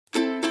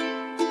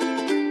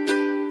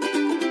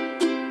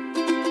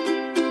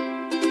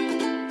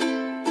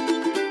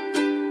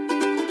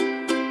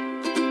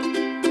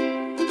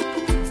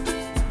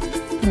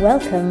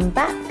Welcome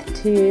back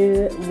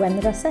to When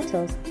the Dust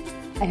Settles.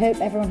 I hope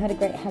everyone had a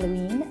great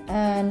Halloween,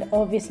 and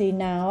obviously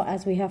now,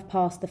 as we have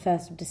passed the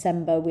 1st of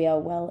December, we are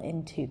well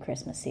into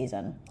Christmas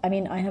season. I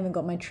mean, I haven't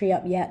got my tree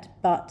up yet,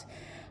 but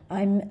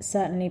I'm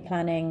certainly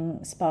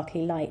planning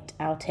sparkly light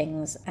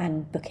outings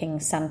and booking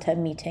Santa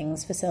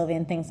meetings for Sylvie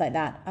and things like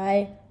that.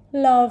 I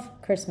love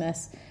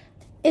Christmas.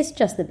 It's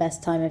just the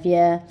best time of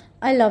year.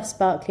 I love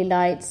sparkly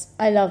lights.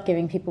 I love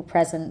giving people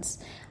presents.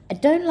 I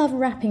don't love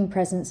wrapping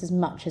presents as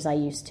much as I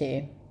used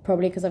to,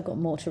 probably because I've got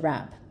more to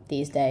wrap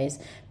these days.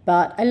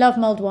 But I love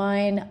mulled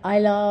wine. I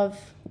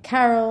love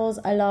carols.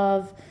 I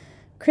love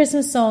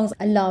Christmas songs.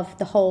 I love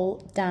the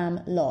whole damn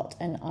lot.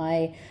 And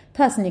I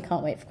personally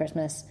can't wait for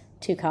Christmas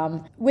to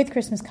come. With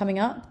Christmas coming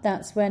up,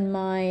 that's when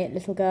my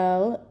little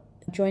girl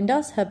joined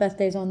us. Her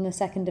birthday's on the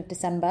 2nd of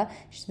December.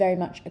 She's very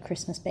much a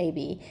Christmas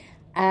baby.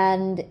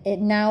 And it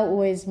now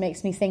always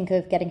makes me think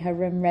of getting her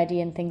room ready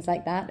and things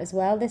like that as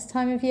well this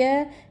time of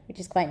year,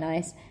 which is quite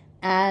nice.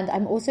 And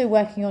I'm also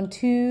working on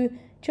 2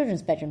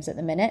 children's bedrooms at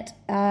the minute,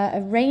 a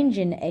range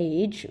in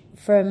age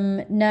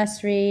from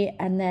nursery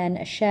and then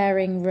a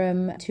sharing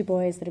room, 2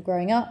 boys that are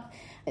growing up.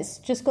 It's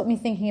just got me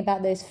thinking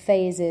about those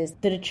phases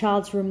that a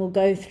child's room will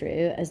go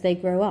through as they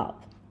grow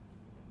up.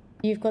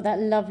 You've got that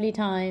lovely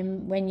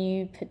time when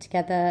you put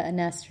together a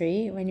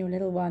nursery, when your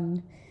little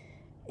one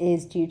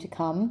is due to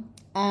come.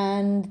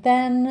 And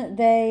then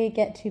they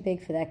get too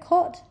big for their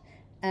cot,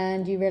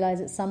 and you realise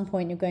at some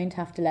point you're going to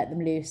have to let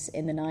them loose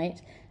in the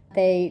night.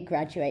 They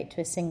graduate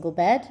to a single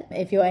bed.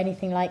 If you're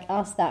anything like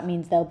us, that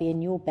means they'll be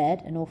in your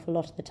bed an awful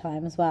lot of the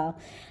time as well.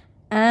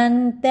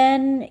 And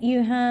then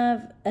you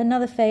have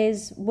another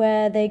phase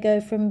where they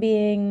go from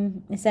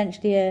being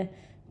essentially a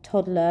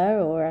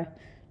toddler or a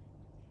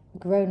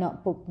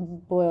grown-up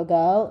boy or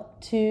girl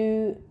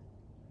to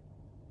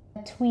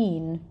a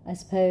tween, I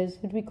suppose.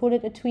 Would we call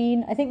it a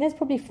tween? I think there's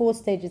probably 4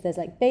 stages. There's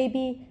like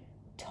baby,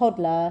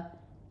 toddler,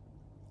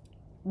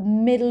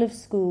 middle of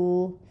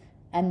school,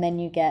 and then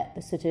you get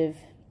the sort of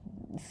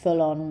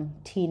full-on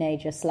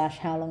teenager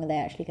 / how long are they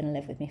actually going to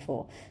live with me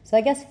for. So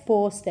I guess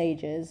 4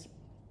 stages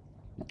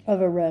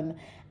of a room.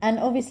 And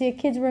obviously a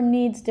kid's room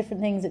needs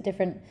different things at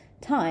different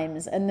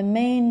times, and the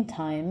main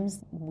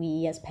times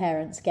we as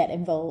parents get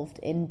involved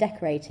in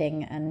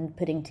decorating and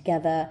putting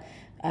together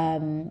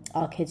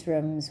our kids'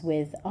 rooms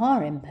with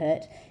our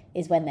input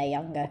is when they're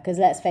younger, because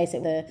let's face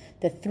it,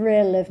 the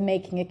thrill of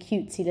making a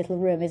cutesy little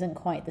room isn't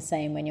quite the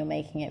same when you're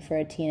making it for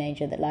a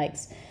teenager that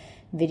likes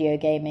video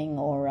gaming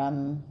or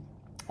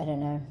I don't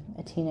know,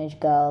 a teenage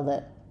girl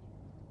that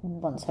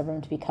wants her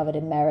room to be covered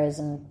in mirrors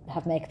and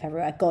have makeup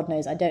everywhere. God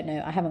knows, I don't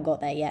know, I haven't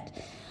got there yet.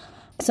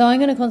 So I'm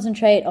going to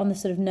concentrate on the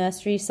sort of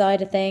nursery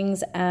side of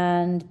things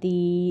and the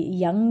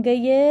younger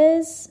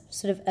years,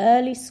 sort of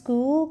early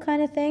school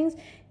kind of things.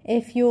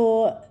 If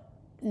you're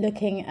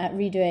looking at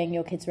redoing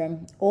your kids'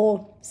 room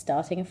or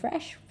starting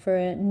afresh for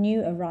a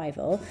new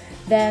arrival,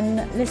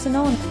 then listen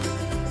on.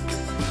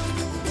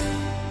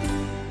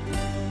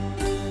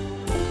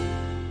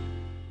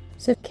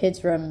 So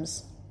kids'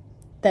 rooms,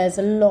 there's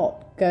a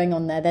lot going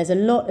on there. There's a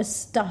lot of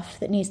stuff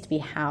that needs to be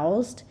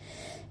housed.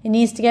 It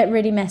needs to get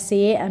really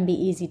messy and be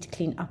easy to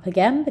clean up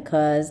again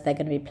because they're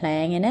going to be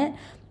playing in it.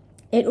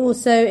 It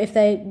also, if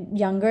they're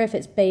younger, if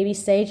it's baby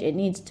stage, it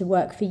needs to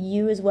work for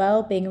you as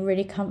well, being a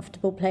really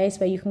comfortable place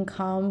where you can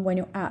come when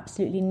you're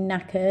absolutely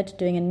knackered,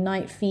 doing a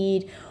night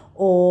feed,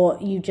 or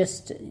you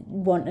just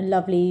want a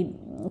lovely,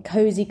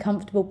 cozy,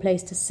 comfortable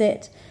place to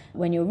sit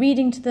when you're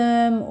reading to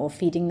them or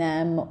feeding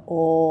them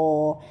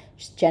or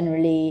just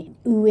generally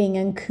oohing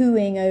and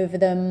cooing over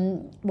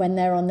them when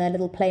they're on their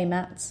little play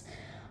mats.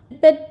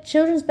 But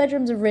children's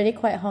bedrooms are really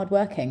quite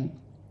hard-working.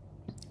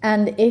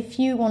 And if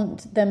you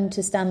want them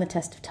to stand the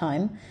test of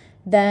time,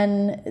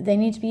 then they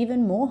need to be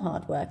even more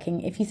hardworking.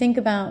 If you think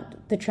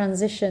about the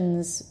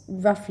transitions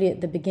roughly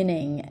at the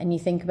beginning and you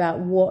think about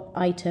what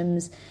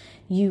items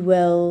you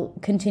will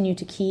continue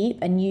to keep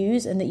and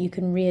use and that you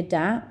can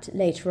readapt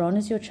later on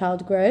as your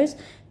child grows,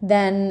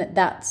 then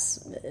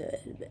that's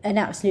an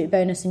absolute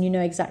bonus and you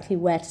know exactly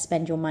where to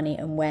spend your money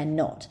and where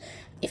not.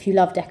 If you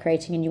love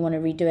decorating and you want to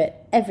redo it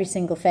every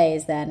single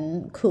phase,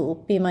 then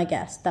cool, be my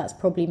guest. That's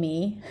probably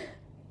me.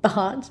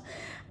 But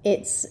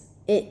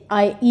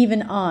I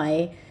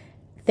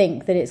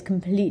think that it's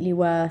completely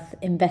worth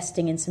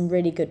investing in some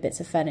really good bits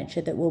of furniture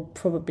that will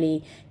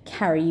probably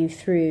carry you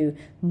through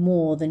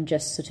more than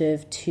just sort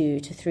of 2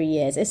 to 3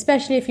 years,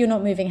 especially if you're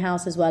not moving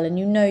house as well and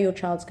you know your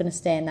child's going to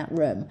stay in that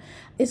room.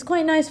 It's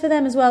quite nice for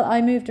them as well.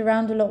 I moved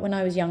around a lot when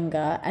I was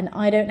younger and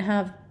I don't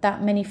have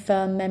that many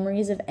firm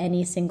memories of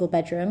any single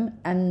bedroom,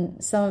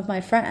 and some of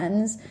my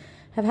friends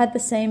have had the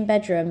same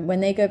bedroom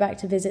when they go back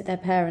to visit their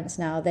parents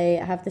now. They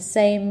have the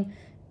same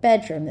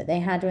bedroom that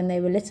they had when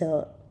they were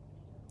little.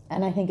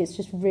 And I think it's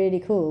just really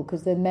cool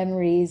because the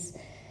memories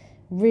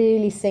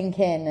really sink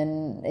in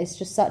and it's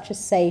just such a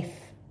safe,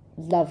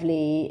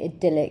 lovely,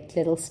 idyllic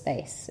little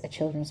space, a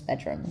children's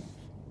bedroom.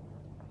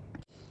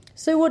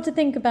 So what to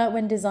think about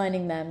when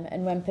designing them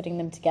and when putting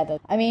them together?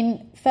 I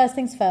mean, first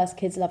things first,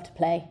 kids love to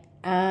play.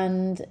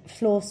 And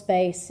floor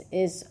space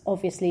is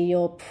obviously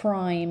your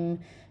prime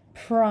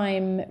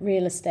prime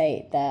real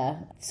estate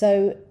there.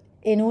 So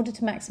in order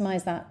to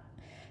maximize that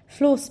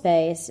floor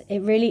space, it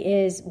really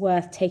is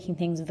worth taking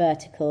things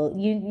vertical.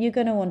 You're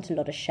going to want a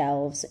lot of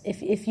shelves.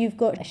 If you've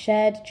got a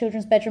shared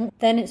children's bedroom,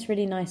 then it's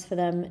really nice for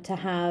them to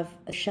have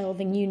a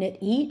shelving unit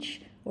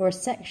each or a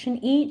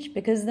section each,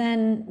 because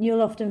then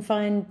you'll often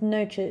find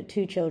no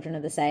two children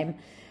are the same.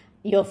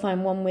 You'll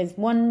find one with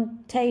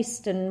one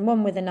taste and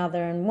one with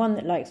another, and one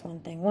that likes one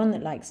thing, one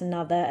that likes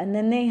another, and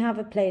then they have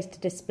a place to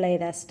display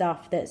their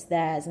stuff that's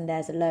theirs and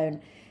theirs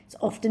alone. It's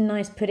often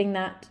nice putting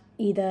that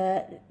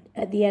either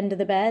at the end of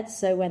the bed,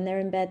 so when they're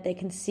in bed they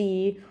can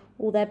see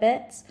all their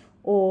bits,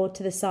 or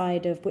to the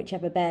side of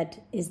whichever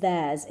bed is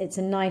theirs. It's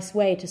a nice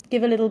way to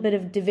give a little bit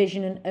of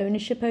division and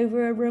ownership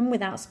over a room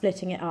without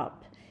splitting it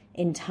up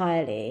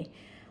entirely.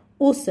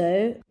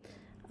 Also,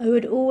 I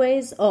would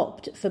always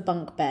opt for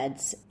bunk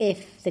beds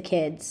if the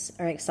kids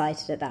are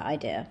excited at that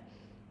idea,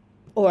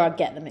 or I'd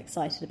get them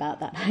excited about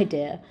that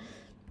idea.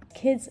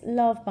 Kids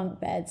love bunk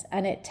beds,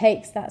 and it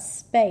takes that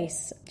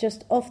space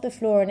just off the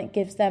floor, and it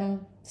gives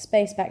them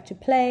space back to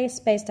play,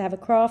 space to have a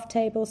craft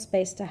table,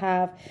 space to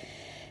have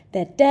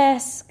their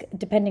desk,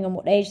 depending on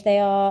what age they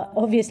are.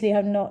 Obviously,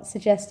 I'm not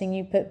suggesting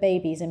you put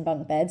babies in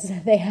bunk beds.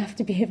 They have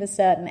to be of a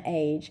certain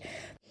age.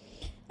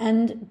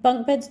 And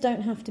bunk beds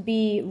don't have to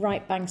be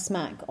right bang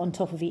smack on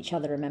top of each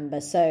other, remember.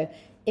 So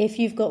if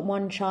you've got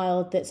one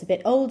child that's a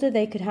bit older,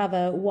 they could have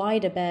a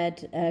wider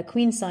bed,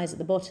 queen size at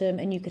the bottom,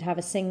 and you could have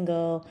a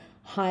single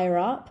higher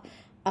up.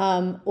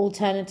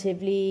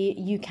 Alternatively,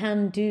 you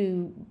can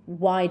do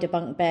wider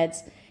bunk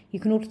beds. You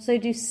can also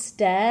do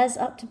stairs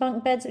up to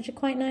bunk beds, which are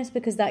quite nice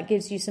because that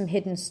gives you some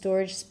hidden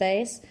storage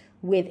space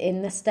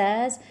within the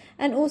stairs.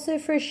 And also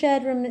for a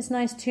shared room, it's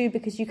nice too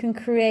because you can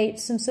create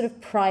some sort of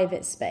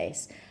private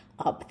space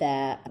up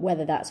there,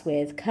 whether that's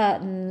with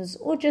curtains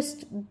or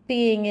just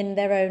being in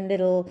their own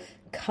little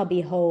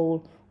cubby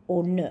hole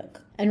or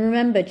nook. And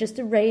remember, just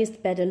a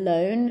raised bed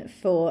alone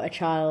for a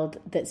child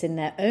that's in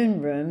their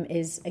own room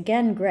is,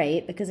 again,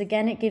 great because,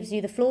 again, it gives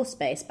you the floor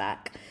space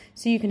back.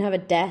 So you can have a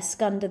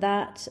desk under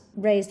that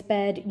raised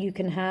bed. You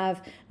can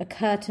have a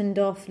curtained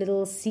off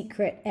little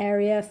secret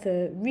area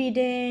for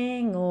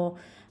reading or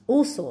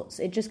all sorts.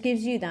 It just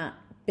gives you that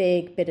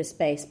big bit of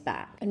space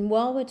back. And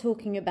while we're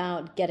talking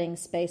about getting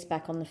space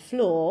back on the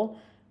floor,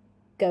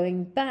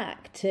 going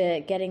back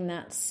to getting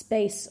that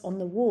space on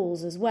the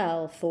walls as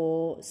well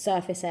for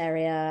surface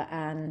area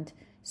and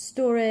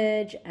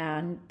storage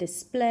and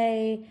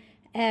display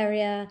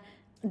area,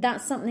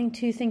 that's something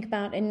to think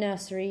about in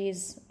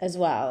nurseries as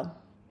well.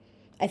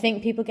 I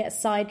think people get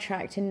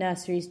sidetracked in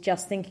nurseries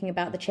just thinking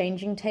about the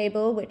changing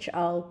table, which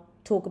I'll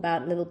talk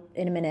about a little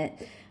in a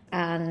minute,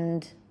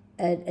 and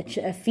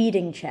a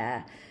feeding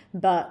chair.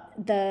 But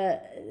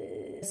the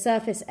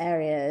surface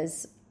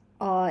areas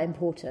are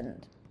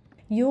important.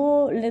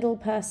 Your little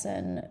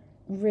person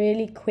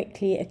really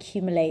quickly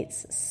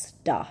accumulates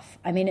stuff.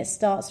 I mean, it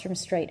starts from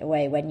straight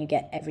away when you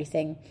get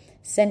everything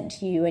sent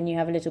to you when you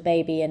have a little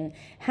baby, and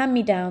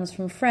hand-me-downs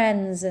from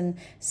friends and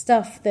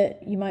stuff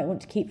that you might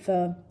want to keep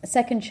for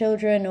second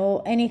children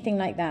or anything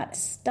like that.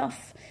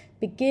 Stuff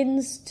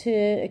begins to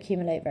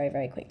accumulate very,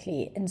 very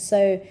quickly. And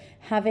so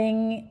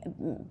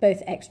having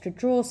both extra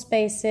drawer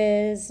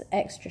spaces,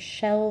 extra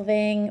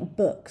shelving,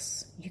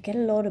 books. You get a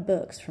lot of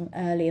books from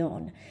early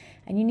on,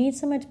 and you need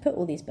somewhere to put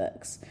all these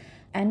books.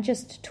 And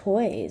just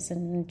toys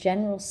and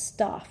general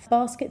stuff.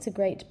 Baskets are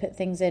great to put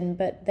things in,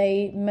 but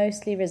they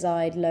mostly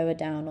reside lower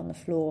down on the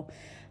floor.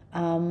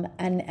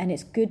 And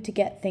it's good to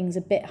get things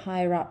a bit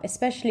higher up,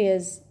 especially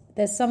as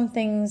there's some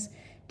things,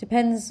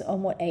 depends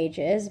on what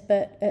ages,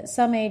 but at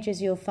some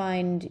ages you'll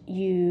find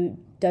you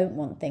don't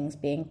want things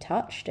being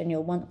touched, and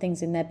you'll want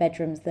things in their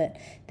bedrooms that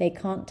they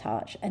can't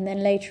touch. And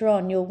then later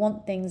on you'll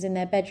want things in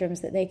their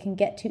bedrooms that they can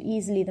get to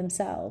easily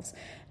themselves,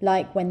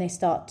 like when they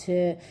start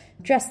to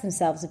dress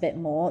themselves a bit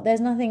more.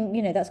 There's nothing,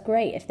 that's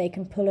great if they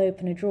can pull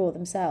open a drawer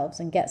themselves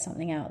and get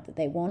something out that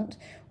they want,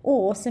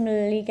 or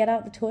similarly get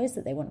out the toys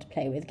that they want to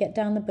play with, get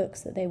down the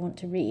books that they want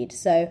to read.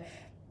 So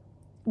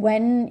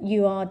when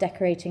you are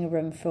decorating a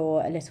room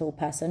for a little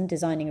person,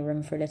 designing a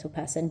room for a little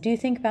person, do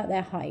think about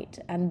their height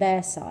and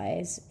their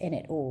size in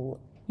it all.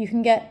 You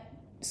can get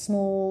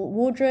small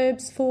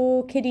wardrobes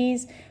for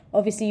kiddies.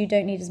 Obviously, you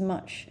don't need as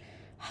much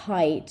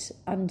height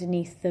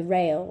underneath the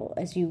rail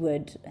as you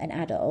would an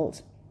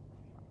adult.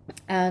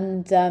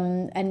 And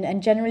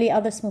generally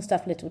other small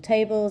stuff, little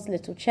tables,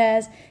 little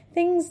chairs,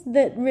 things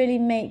that really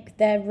make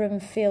their room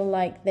feel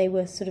like they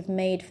were sort of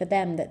made for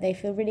them, that they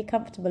feel really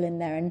comfortable in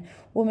there and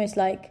almost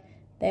like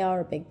they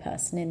are a big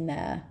person in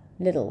their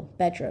little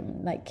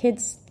bedroom. Like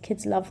kids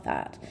love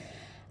that.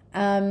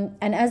 And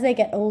as they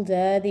get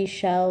older, these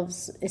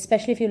shelves,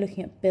 especially if you're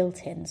looking at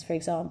built-ins, for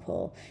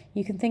example,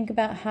 you can think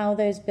about how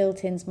those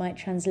built-ins might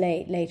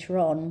translate later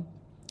on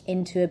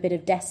into a bit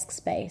of desk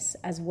space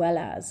as well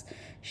as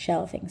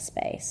shelving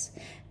space.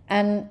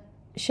 And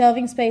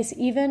shelving space,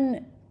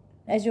 even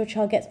as your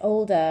child gets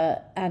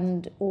older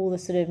and all the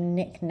sort of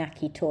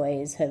knick-knacky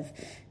toys have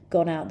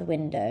gone out the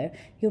window,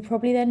 you'll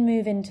probably then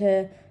move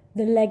into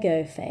the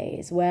Lego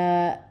phase,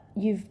 where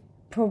you've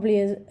probably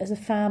as a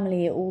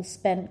family all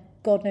spent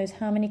God knows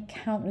how many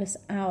countless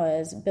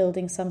hours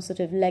building some sort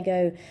of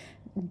Lego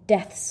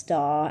Death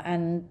Star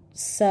and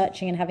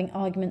searching and having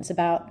arguments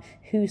about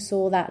who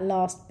saw that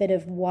last bit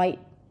of white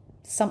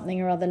something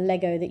or other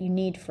Lego that you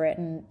need for it,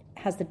 and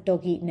has the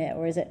dog eaten it,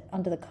 or is it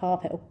under the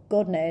carpet, or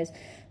God knows.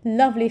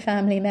 Lovely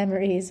family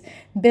memories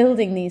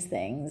building these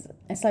things.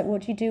 It's like,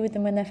 what do you do with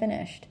them when they're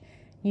finished?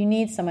 You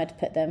need somewhere to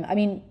put them. I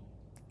mean,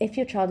 if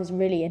your child is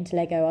really into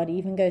Lego, I'd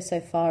even go so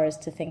far as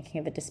to thinking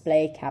of a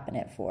display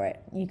cabinet for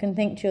it. You can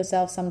think to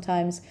yourself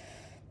sometimes,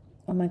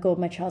 oh my God,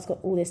 my child's got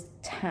all this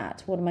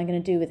tat, what am I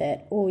going to do with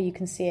it? Or you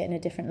can see it in a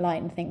different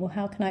light and think, well,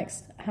 how can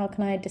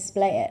I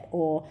display it?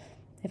 Or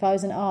if I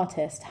was an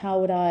artist, how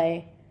would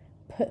I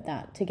put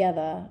that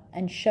together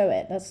and show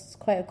it? That's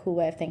quite a cool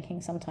way of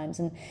thinking sometimes,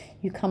 and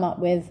you come up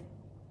with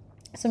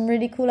some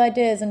really cool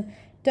ideas. And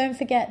don't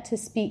forget to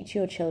speak to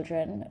your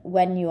children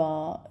when you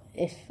are,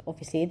 if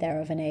obviously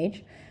they're of an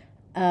age,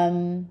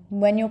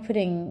 when you're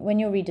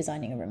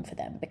redesigning a room for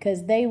them,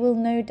 because they will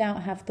no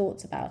doubt have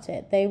thoughts about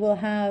it. They will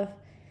have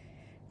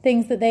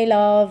things that they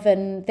love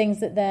and things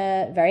that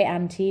they're very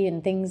anti,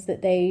 and things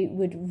that they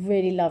would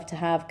really love to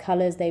have,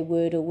 colours they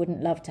would or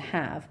wouldn't love to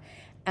have.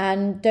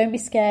 And don't be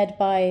scared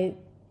by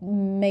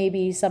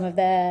maybe some of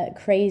their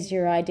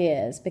crazier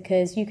ideas,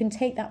 because you can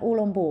take that all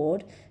on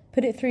board,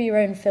 put it through your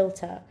own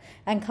filter,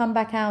 and come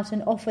back out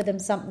and offer them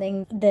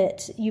something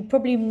that you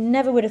probably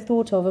never would have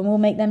thought of, and will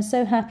make them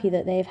so happy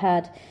that they've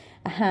had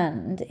a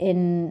hand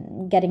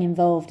in getting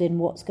involved in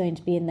what's going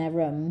to be in their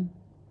room.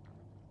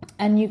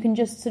 And you can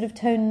just sort of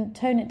tone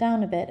it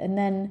down a bit, and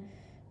then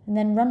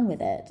run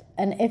with it.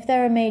 And if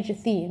there are major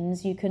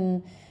themes, you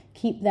can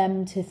keep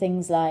them to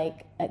things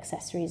like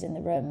accessories in the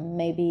room,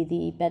 maybe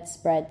the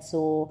bedspreads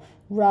or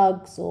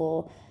rugs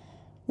or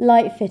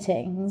light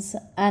fittings,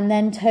 and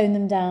then tone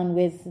them down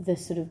with the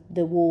sort of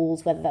the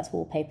walls, whether that's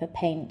wallpaper,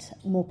 paint,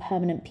 more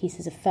permanent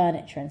pieces of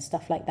furniture and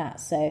stuff like that.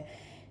 So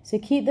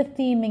keep the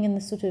theming and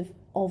the sort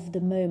of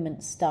the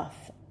moment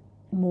stuff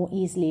more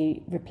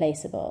easily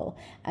replaceable,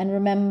 and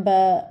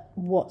remember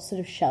what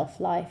sort of shelf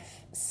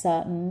life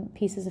certain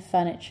pieces of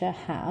furniture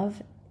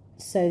have,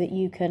 so that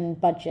you can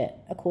budget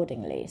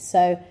accordingly.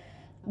 So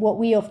what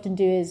we often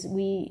do is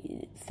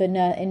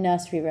in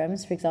nursery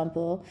rooms, for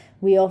example,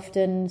 we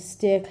often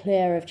steer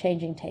clear of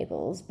changing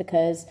tables,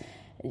 because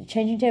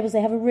changing tables,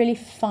 they have a really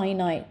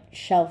finite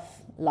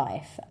shelf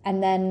life,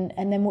 and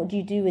then what do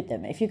you do with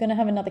them? If you're going to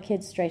have another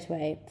kid straight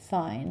away,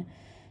 fine.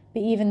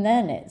 But even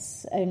then,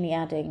 it's only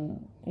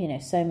adding,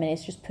 so many.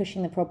 It's just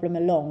pushing the problem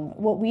along.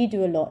 What we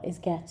do a lot is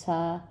get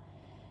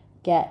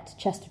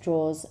chest of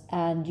drawers,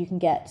 and you can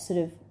get sort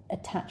of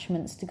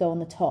attachments to go on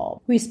the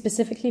top. We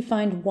specifically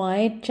find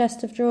wide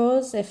chest of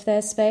drawers if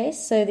there's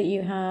space, so that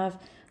you have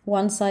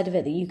one side of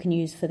it that you can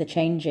use for the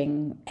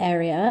changing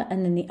area,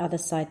 and then the other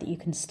side that you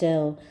can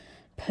still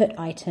put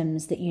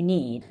items that you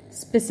need.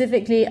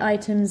 Specifically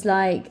items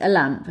like a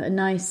lamp,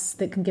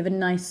 that can give a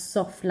nice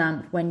soft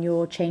lamp when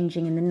you're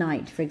changing in the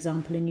night, for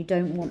example, and you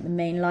don't want the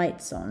main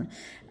lights on.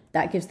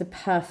 That gives the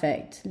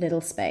perfect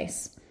little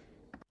space.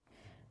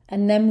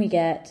 And then we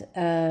get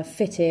a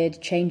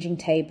fitted changing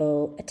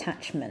table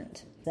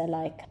attachment.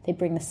 They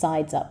bring the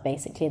sides up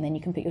basically, and then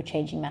you can put your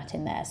changing mat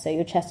in there. So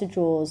your chest of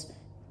drawers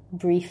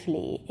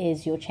briefly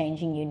is your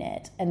changing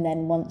unit. And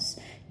then once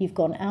you've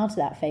gone out of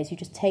that phase, you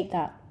just take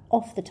that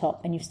off the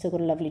top, and you've still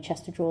got a lovely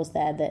chest of drawers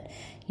there that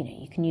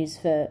you can use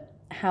for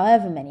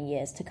however many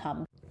years to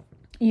come.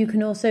 You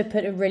can also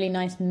put a really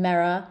nice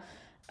mirror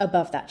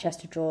above that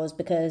chest of drawers,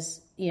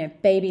 because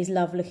babies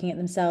love looking at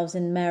themselves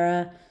in the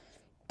mirror,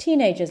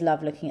 teenagers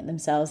love looking at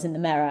themselves in the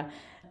mirror.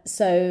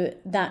 So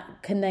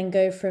that can then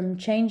go from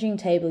changing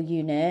table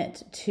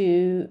unit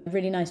to a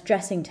really nice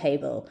dressing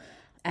table,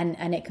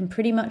 and it can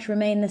pretty much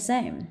remain the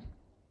same.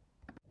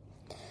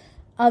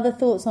 Other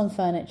thoughts on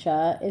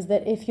furniture is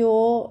that if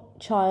your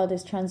child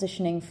is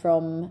transitioning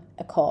from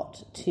a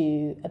cot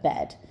to a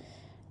bed,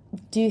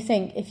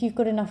 if you've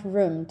got enough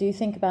room, do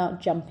think about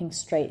jumping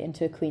straight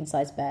into a queen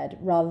size bed,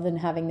 rather than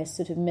having this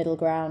sort of middle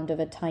ground of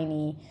a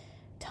tiny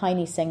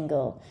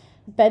single.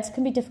 Beds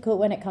can be difficult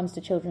when it comes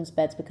to children's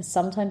beds, because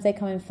sometimes they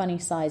come in funny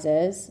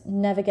sizes.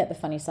 Never get the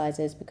funny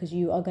sizes, because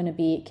you are going to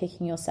be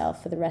kicking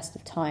yourself for the rest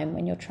of time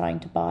when you're trying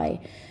to buy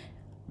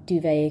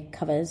duvet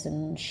covers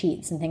and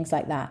sheets and things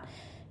like that.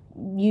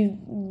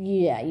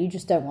 You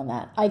just don't want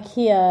that.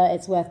 IKEA,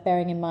 it's worth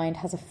bearing in mind,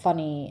 has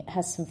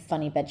some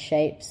funny bed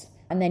shapes,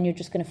 and then you're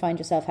just going to find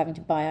yourself having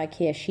to buy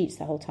IKEA sheets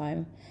the whole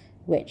time,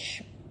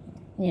 which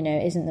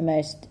isn't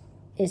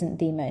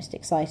the most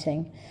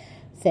exciting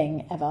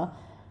thing ever.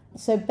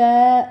 So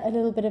bear a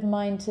little bit of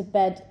mind to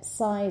bed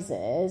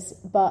sizes,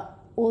 but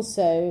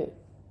also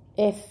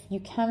if you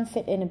can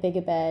fit in a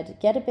bigger bed,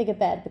 get a bigger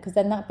bed, because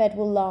then that bed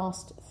will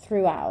last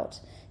throughout.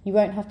 You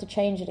won't have to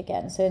change it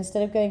again. So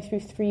instead of going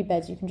through 3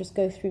 beds, you can just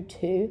go through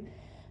 2.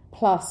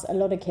 Plus, a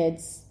lot of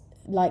kids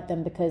like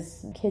them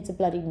because kids are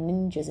bloody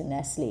ninjas in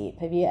their sleep.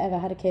 Have you ever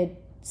had a kid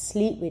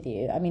sleep with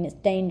you? I mean, it's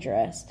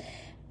dangerous.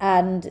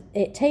 And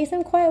it takes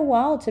them quite a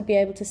while to be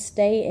able to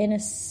stay in a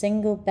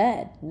single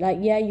bed. Like,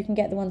 yeah, you can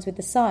get the ones with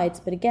the sides,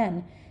 but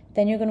again,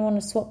 then you're going to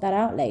want to swap that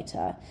out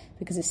later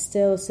because it's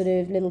still sort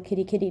of little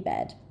kitty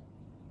bed.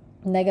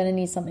 And they're going to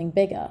need something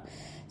bigger.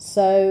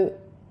 So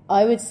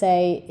I would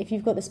say if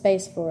you've got the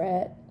space for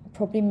it,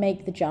 probably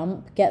make the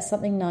jump, get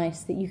something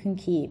nice that you can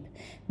keep,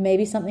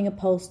 maybe something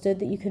upholstered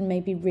that you can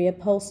maybe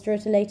reupholster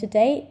at a later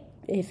date.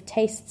 If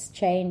tastes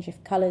change,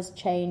 if colours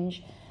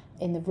change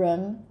in the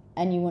room,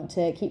 and you want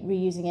to keep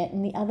reusing it.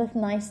 And the other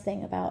nice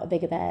thing about a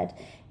bigger bed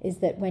is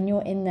that when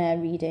you're in there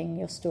reading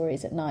your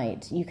stories at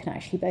night, you can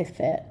actually both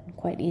fit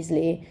quite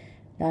easily.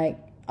 Like,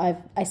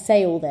 I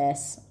say all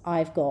this,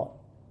 I've got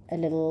a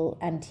little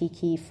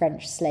antique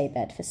French sleigh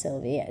bed for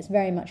Sylvie. It's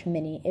very much a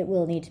mini. It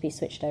will need to be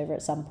switched over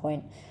at some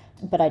point,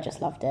 but I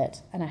just loved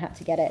it and I had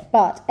to get it.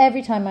 But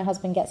every time my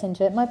husband gets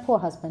into it, my poor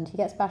husband, he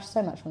gets bashed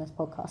so much on this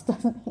podcast,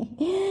 doesn't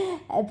he?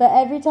 But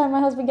every time my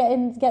husband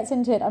gets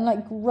into it, I'm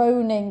like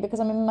groaning because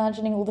I'm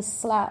imagining all the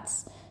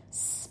slats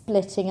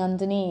splitting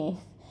underneath.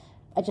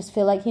 I just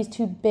feel like he's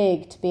too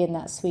big to be in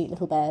that sweet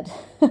little bed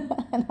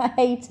and I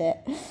hate it.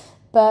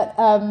 But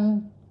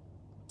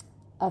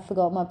I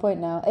forgot my point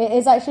now. It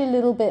is actually a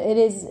little bit,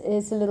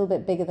 it's a little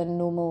bit bigger than a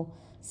normal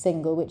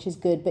single, which is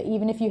good. But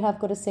even if you have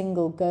got a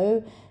single,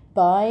 go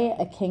buy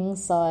a king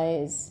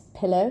size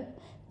pillow.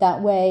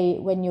 That way,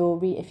 when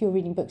if you're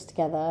reading books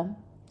together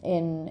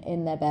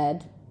in their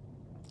bed,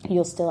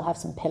 you'll still have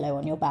some pillow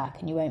on your back,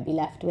 and you won't be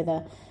left with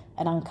an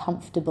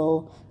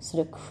uncomfortable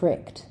sort of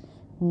cricked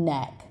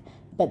neck.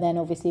 But then,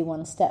 obviously,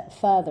 one step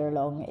further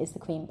along is the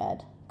queen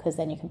bed, because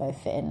then you can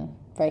both fit in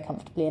very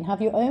comfortably and have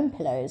your own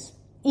pillows.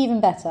 Even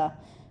better.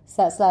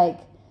 So that's like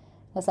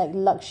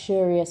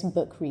luxurious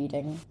book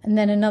reading. And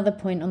then another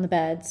point on the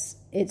beds,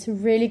 it's a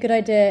really good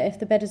idea if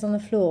the bed is on the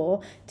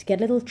floor to get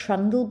a little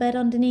trundle bed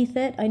underneath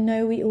it. I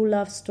know we all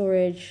love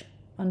storage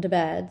under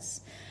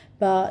beds,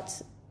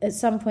 but at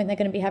some point they're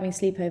going to be having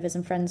sleepovers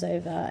and friends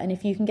over, and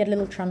if you can get a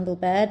little trundle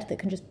bed that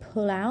can just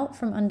pull out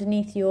from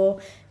underneath your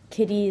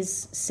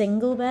kiddie's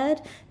single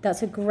bed,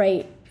 it's a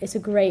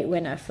great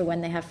winner for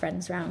when they have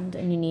friends round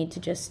and you need to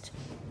just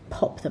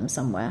pop them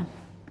somewhere.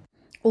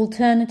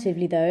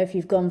 Alternatively, though, if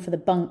you've gone for the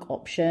bunk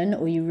option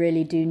or you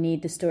really do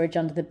need the storage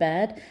under the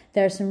bed,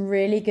 there are some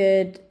really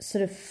good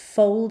sort of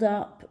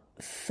fold-up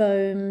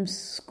foam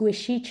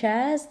squishy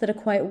chairs that are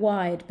quite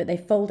wide, but they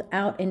fold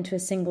out into a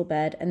single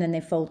bed and then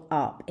they fold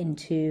up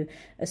into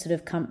a sort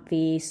of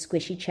comfy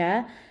squishy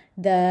chair.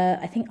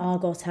 I think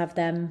Argos have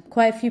them.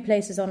 Quite a few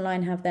places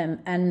online have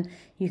them, and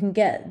you can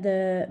get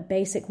the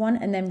basic one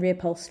and then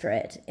reupholster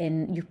it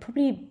in. You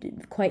probably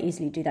quite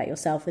easily do that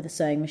yourself with a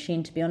sewing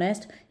machine, to be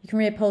honest. You can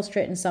reupholster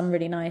it in some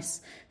really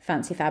nice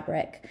fancy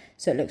fabric,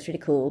 so it looks really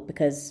cool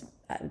because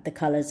the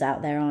colours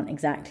out there aren't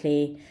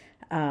exactly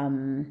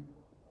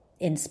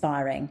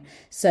inspiring.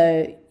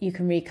 So you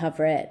can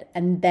recover it,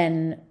 and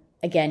then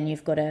again,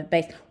 you've got a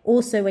base.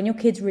 Also, when your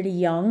kid's really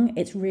young,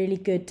 it's really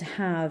good to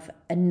have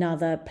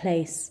another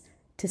place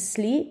to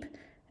sleep.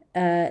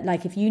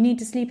 Like if you need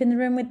to sleep in the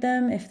room with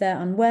them, if they're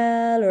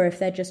unwell, or if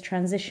they're just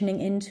transitioning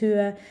into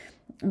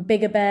a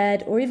bigger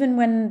bed, or even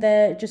when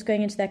they're just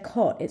going into their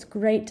cot, it's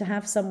great to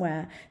have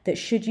somewhere that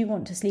should you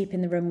want to sleep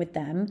in the room with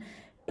them,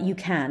 you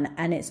can,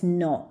 and it's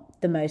not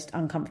the most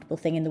uncomfortable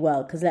thing in the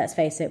world, because let's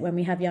face it, when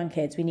we have young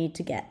kids, we need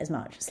to get as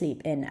much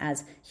sleep in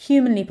as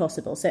humanly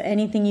possible. So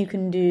anything you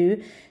can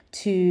do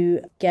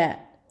to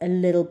get a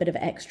little bit of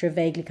extra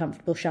vaguely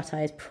comfortable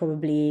shut-eye is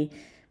probably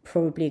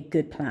a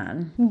good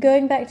plan.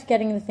 Going back to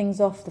getting the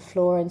things off the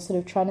floor and sort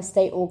of trying to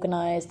stay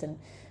organised and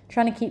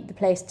trying to keep the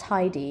place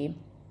tidy,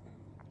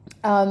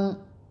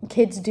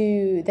 kids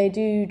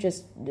do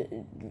just,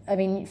 I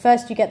mean,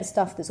 first you get the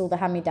stuff that's all the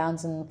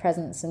hand-me-downs and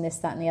presents and this,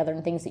 that and the other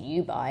and things that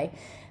you buy,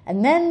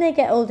 and then they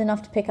get old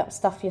enough to pick up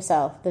stuff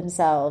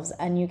themselves,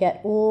 and you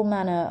get all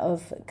manner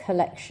of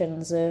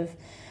collections of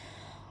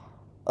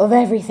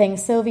everything.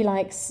 Sylvie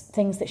likes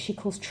things that she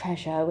calls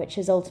treasure, which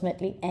is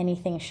ultimately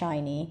anything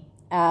shiny.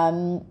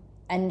 And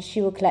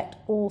she will collect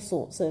all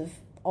sorts of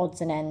odds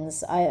and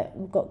ends.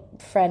 I've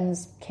got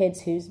friends'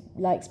 kids who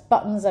likes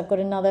buttons. I've got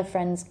another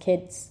friend's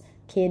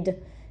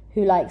kid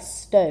who likes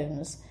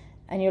stones.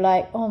 And you're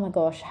like, oh my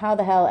gosh, how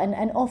the hell?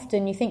 And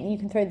often you think you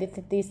can throw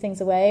these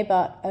things away,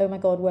 but oh my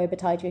God, woe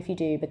betide you if you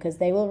do, because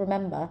they will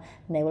remember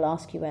and they will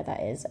ask you where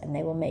that is, and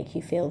they will make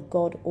you feel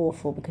god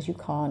awful because you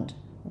can't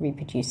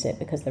reproduce it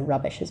because the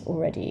rubbish has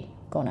already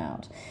gone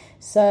out.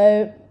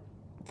 So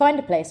find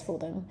a place for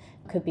them.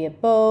 Could be a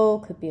bowl,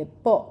 could be a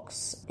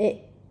box.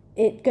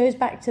 It goes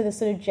back to the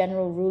sort of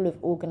general rule of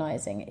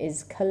organising,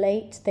 is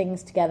collate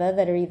things together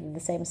that are either the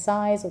same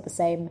size or the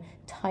same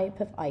type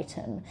of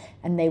item,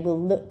 and they will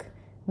look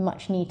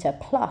much neater.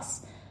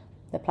 Plus,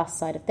 the plus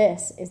side of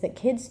this is that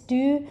kids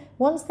do,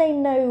 once they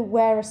know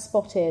where a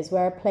spot is,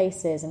 where a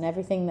place is, and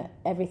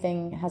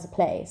everything has a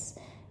place,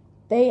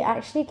 they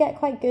actually get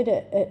quite good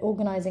at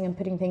organising and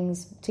putting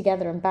things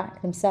together and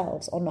back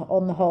themselves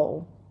on the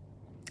whole.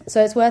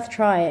 So it's worth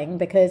trying,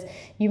 because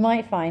you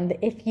might find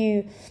that if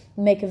you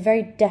make a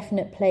very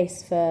definite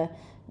place for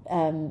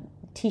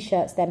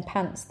t-shirts, then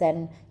pants,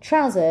 then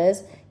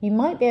trousers, you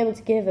might be able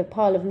to give a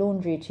pile of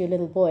laundry to your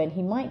little boy and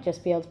he might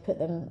just be able to put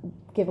them,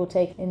 give or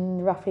take,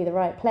 in roughly the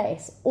right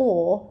place.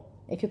 Or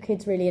if your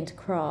kid's really into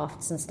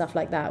crafts and stuff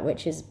like that,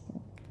 which is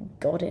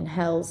God in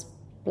hell's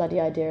bloody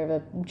idea of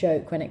a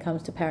joke when it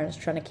comes to parents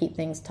trying to keep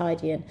things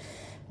tidy and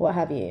what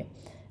have you.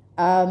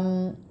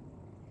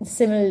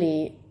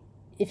 Similarly,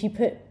 if you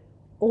put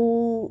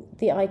all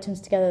the items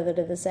together that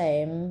are the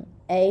same,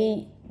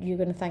 A, you're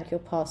going to thank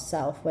your past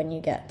self when you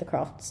get the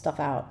craft stuff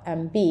out,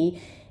 and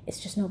B, it's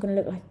just not going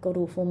to look like a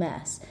god-awful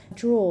mess.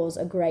 Drawers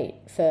are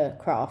great for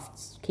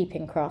crafts,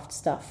 keeping craft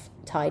stuff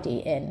tidy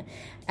in.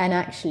 And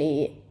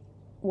actually,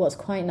 what's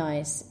quite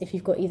nice, if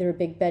you've got either a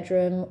big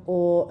bedroom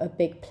or a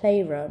big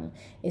playroom,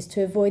 is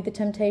to avoid the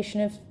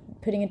temptation of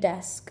putting a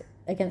desk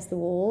against the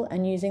wall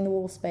and using the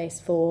wall space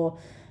for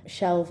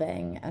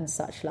shelving and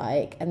such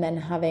like, and then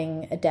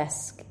having a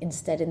desk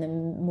instead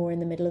more in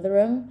the middle of the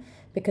room,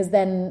 because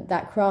then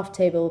that craft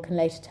table can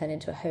later turn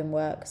into a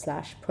homework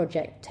 /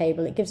 project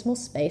table. It gives more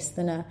space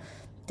than a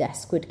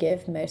desk would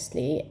give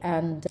mostly,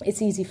 and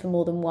it's easy for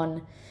more than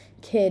one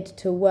kid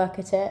to work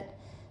at it.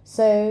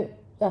 So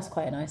that's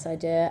quite a nice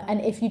idea. And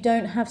if you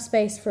don't have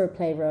space for a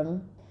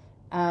playroom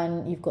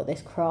and you've got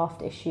this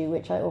craft issue,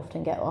 which I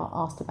often get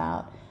asked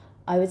about,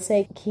 I would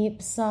say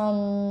keep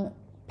some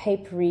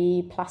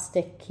papery,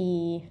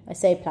 plasticky, I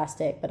say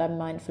plastic, but I'm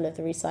mindful of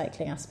the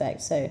recycling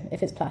aspect. So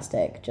if it's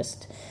plastic,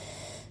 just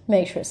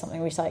make sure it's something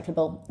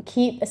recyclable.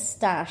 Keep a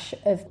stash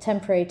of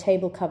temporary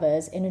table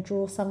covers in a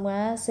drawer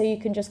somewhere so you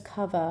can just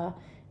cover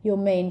your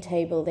main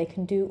table. They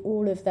can do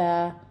all of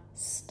their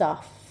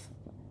stuff,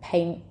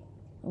 paint,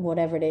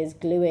 whatever it is,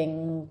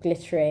 gluing,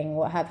 glittering,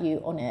 what have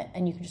you on it,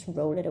 and you can just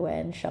roll it away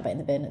and shove it in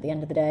the bin at the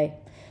end of the day.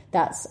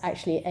 That's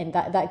actually, and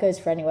that goes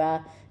for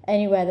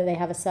anywhere that they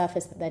have a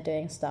surface that they're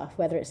doing stuff,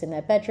 whether it's in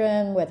their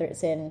bedroom, whether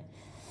it's in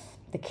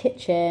the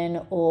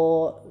kitchen,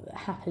 or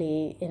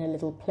happily in a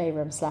little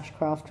playroom /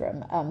 craft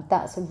room.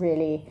 That's a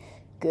really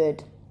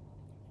good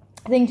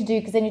thing to do,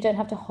 because then you don't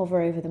have to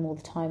hover over them all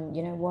the time,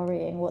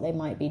 worrying what they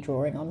might be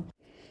drawing on.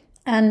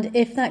 And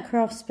if that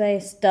craft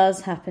space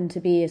does happen to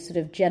be a sort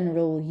of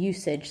general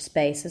usage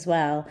space as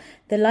well,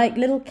 the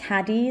little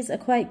caddies are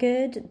quite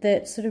good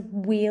that sort of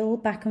wheel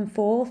back and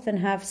forth and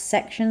have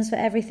sections for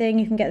everything.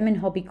 You can get them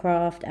in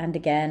Hobbycraft and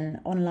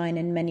again online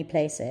in many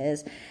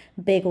places,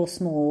 big or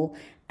small,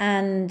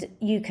 and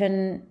you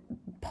can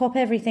pop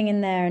everything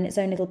in there in its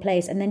own little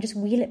place and then just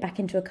wheel it back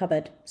into a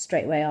cupboard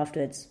straight away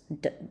afterwards.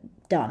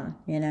 Done,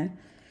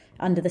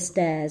 under the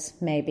stairs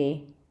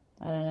maybe.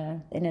 I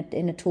don't know,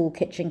 in a tall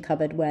kitchen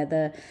cupboard where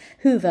the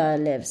Hoover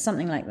lives,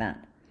 something like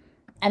that.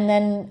 And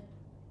then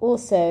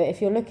also,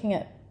 if you're looking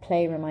at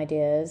playroom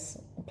ideas,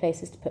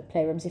 places to put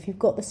playrooms, if you've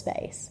got the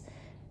space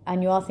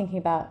and you are thinking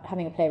about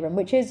having a playroom,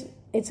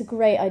 it's a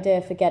great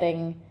idea for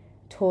getting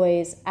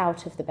toys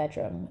out of the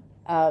bedroom,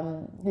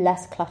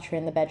 less clutter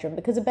in the bedroom,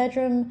 because a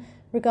bedroom,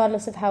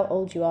 regardless of how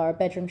old you are, a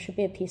bedroom should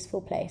be a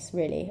peaceful place,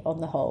 really, on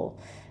the whole.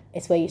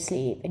 It's where you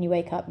sleep and you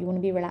wake up, you want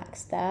to be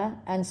relaxed there.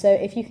 And so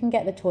if you can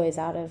get the toys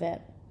out of it,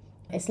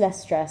 it's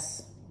less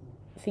stress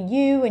for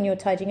you when you're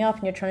tidying up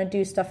and you're trying to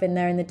do stuff in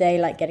there in the day,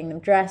 like getting them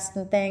dressed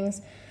and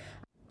things.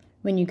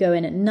 When you go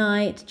in at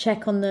night,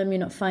 check on them, you're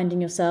not finding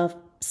yourself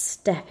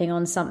stepping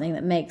on something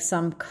that makes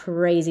some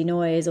crazy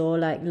noise or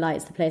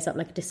lights the place up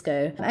like a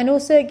disco. And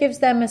also it gives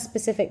them a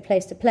specific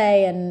place to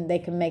play and they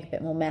can make a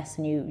bit more mess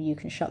and you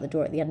can shut the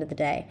door at the end of the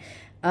day.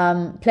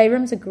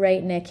 Playrooms are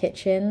great near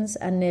kitchens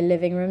and near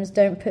living rooms.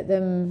 Don't put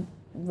them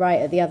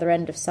right at the other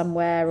end of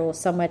somewhere or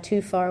somewhere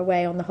too far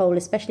away on the whole,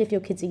 especially if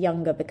your kids are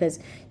younger, because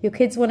your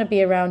kids want to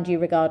be around you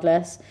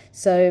regardless.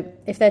 So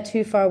if they're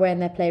too far away in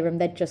their playroom,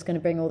 they're just going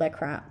to bring all their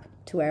crap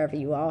to wherever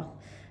you are.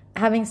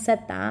 Having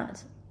said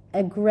that,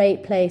 a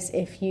great place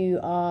if you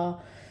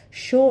are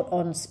short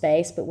on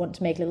space but want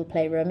to make a little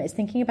playroom is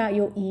thinking about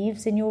your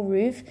eaves in your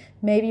roof.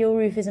 Maybe your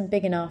roof isn't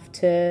big enough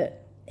to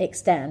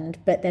extend,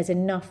 but there's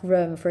enough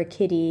room for a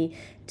kiddie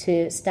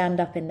to stand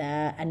up in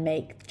there and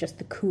make just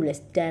the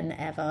coolest den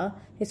ever.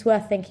 It's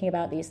worth thinking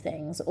about these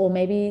things. Or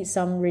maybe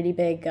some really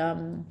big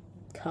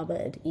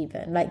cupboard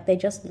even. They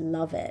just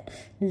love it.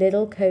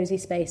 Little cozy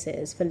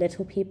spaces for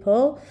little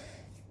people,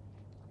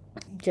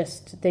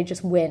 they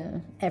just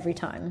win every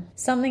time.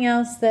 Something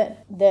else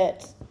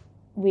that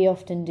we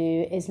often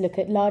do is look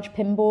at large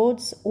pin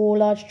boards or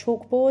large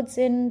chalkboards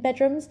in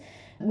bedrooms.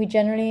 We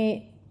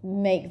generally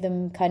make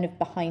them kind of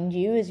behind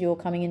you as you're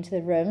coming into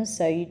the room,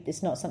 so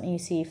it's not something you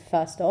see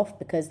first off,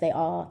 because they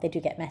do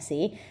get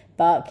messy,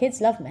 but kids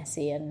love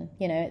messy and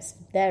it's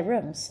their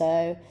room,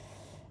 so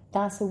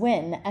that's a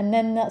win. And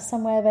then that's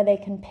somewhere where they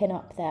can pin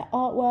up their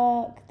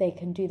artwork, they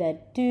can do their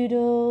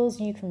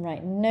doodles, you can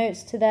write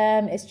notes to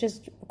them. It's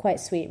just quite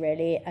sweet,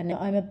 really. And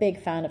I'm a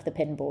big fan of the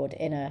pin board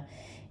in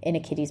a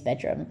kiddie's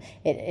bedroom.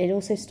 It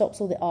also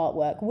stops all the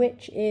artwork,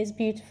 which is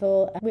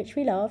beautiful, which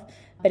we love,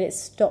 but it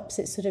stops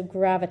it sort of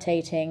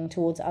gravitating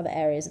towards other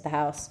areas of the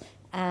house.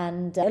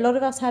 And a lot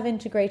of us have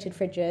integrated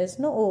fridges,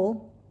 not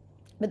all,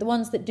 but the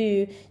ones that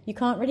do, you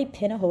can't really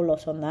pin a whole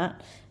lot on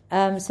that.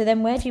 So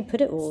then where do you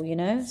put it all, you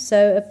know?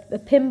 So a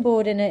pin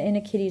board in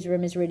a kiddie's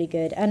room is really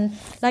good. And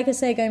like I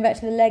say, going back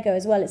to the Lego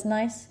as well, it's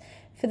nice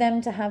for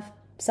them to have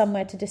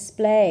somewhere to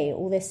display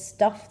all this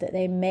stuff that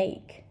they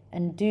make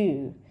and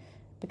do,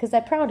 because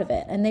they're proud of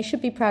it and they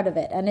should be proud of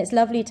it. And it's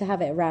lovely to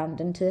have it around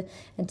and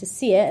to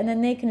see it, and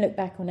then they can look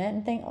back on it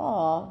and think,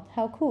 oh,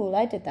 how cool,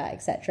 I did that,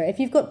 etc. If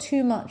you've got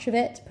too much of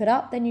it to put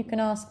up, then you can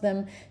ask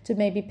them to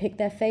maybe pick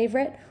their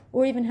favourite,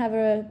 or even have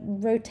a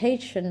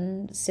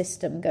rotation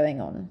system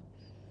going on.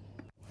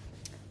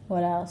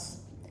 What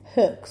else?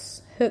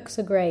 Hooks. Hooks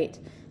are great.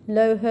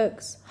 Low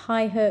hooks,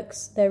 high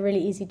hooks, they're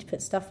really easy to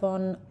put stuff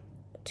on,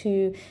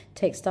 to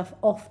take stuff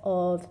off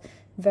of.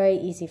 Very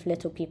easy for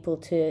little people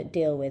to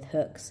deal with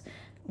hooks.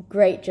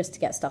 Great just to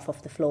get stuff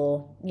off the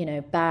floor. You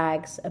know,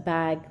 bags, a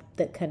bag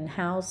that can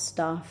house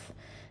stuff,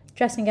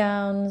 dressing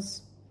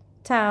gowns,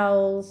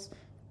 towels,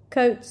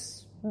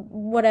 coats,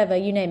 whatever,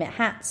 you name it,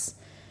 hats.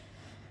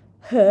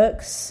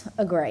 Hooks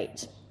are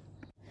great.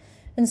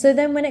 And so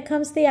then when it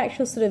comes to the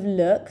actual sort of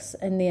looks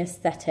and the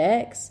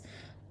aesthetics,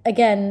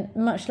 again,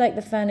 much like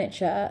the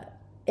furniture,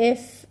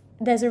 if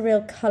there's a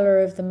real colour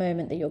of the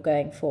moment that you're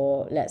going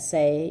for, let's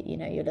say, you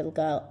know, your little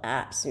girl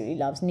absolutely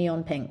loves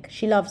neon pink.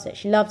 She loves it.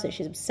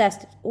 She's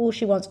obsessed. It's all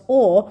she wants.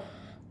 Or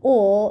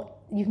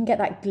you can get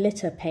that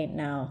glitter paint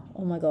now.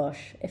 Oh my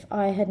gosh. If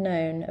I had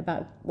known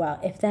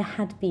if there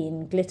had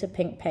been glitter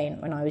pink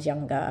paint when I was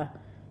younger,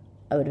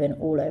 I would have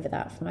been all over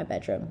that for my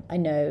bedroom. I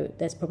know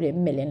there's probably a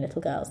million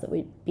little girls that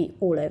would be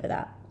all over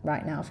that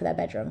right now for their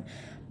bedroom.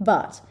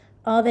 But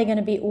are they going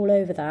to be all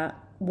over that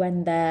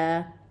when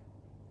they're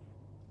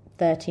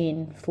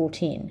 13,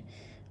 14?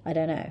 I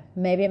don't know.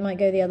 Maybe it might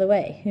go the other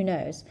way. Who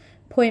knows?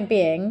 Point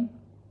being,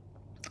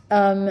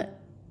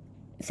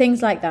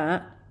 things like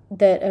that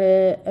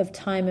are of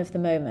time of the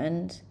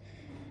moment,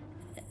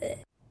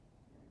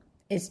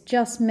 it's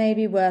just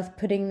maybe worth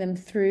putting them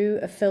through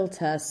a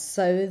filter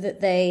so that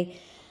they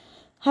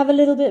have a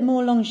little bit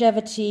more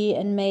longevity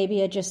and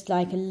maybe are just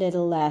like a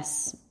little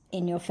less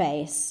in your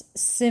face.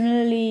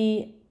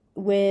 Similarly,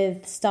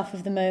 with stuff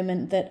of the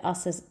moment that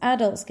us as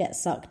adults get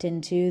sucked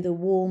into, the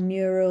wall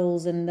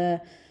murals and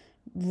the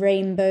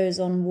rainbows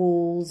on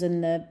walls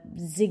and the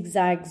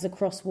zigzags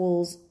across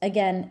walls.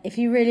 Again, if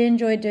you really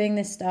enjoy doing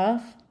this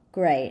stuff,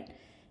 great.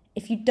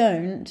 If you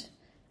don't,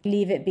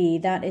 leave it be.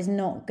 That is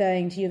not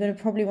you're going to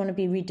probably want to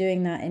be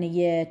redoing that in a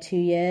year, 2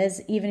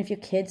 years. Even if your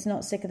kid's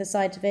not sick of the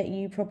sight of it,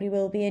 you probably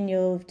will be, and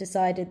you'll have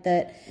decided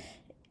that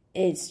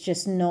it's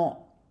just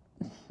not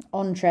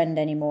on trend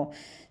anymore.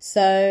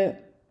 So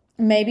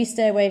maybe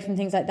stay away from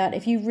things like that.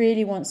 If you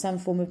really want some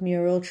form of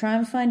mural, try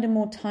and find a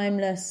more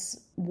timeless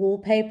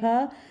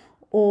wallpaper,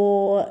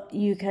 or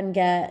you can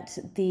get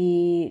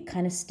the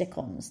kind of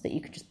stick-ons that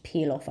you can just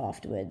peel off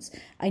afterwards.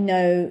 I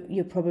know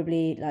you're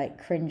probably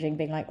like cringing,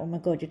 being like, oh my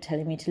God, you're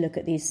telling me to look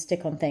at these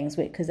stick-on things,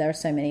 because there are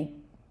so many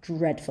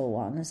dreadful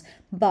ones.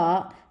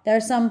 But there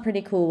are some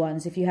pretty cool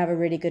ones if you have a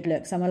really good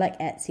look. Somewhere like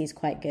Etsy is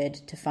quite good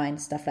to find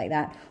stuff like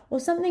that. Or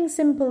something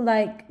simple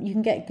like you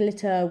can get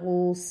glitter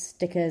wall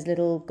stickers,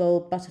 little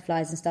gold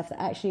butterflies and stuff,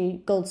 that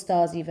actually, gold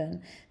stars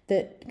even,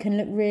 that can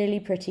look really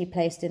pretty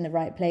placed in the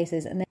right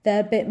places. And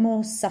they're a bit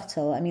more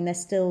subtle. I mean, they're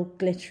still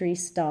glittery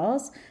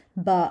stars,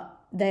 but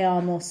they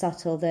are more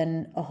subtle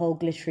than a whole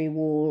glittery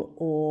wall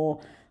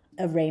or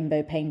a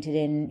rainbow painted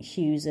in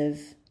hues of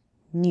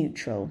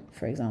neutral,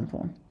 for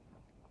example.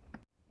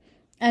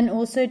 And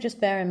also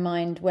just bear in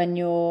mind, when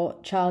your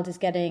child is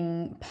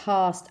getting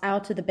passed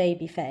out of the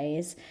baby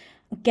phase,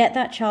 get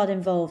that child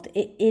involved.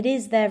 It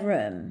is their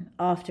room,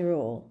 after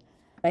all.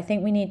 I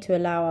think we need to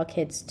allow our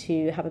kids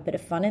to have a bit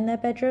of fun in their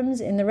bedrooms.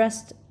 In the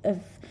rest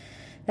of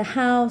the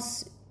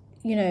house,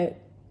 you know,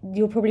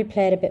 you'll probably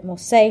play it a bit more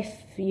safe.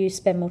 You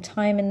spend more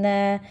time in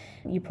there.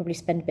 You probably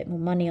spend a bit more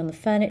money on the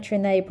furniture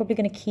in there. You're probably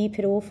going to keep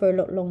it all for a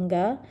lot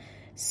longer.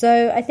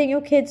 So I think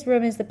your kids'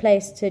 room is the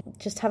place to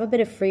just have a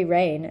bit of free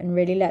reign and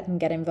really let them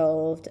get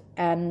involved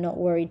and not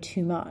worry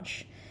too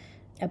much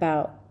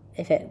about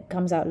if it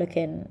comes out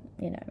looking,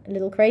 you know, a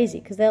little crazy,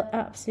 because they'll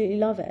absolutely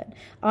love it.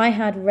 I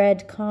had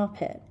red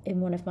carpet in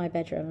one of my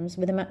bedrooms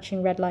with a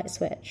matching red light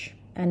switch,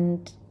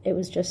 and it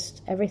was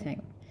just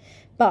everything.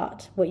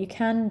 But what you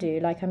can do,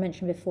 like I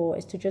mentioned before,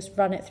 is to just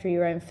run it through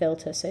your own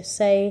filter. So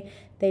say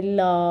they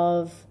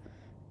love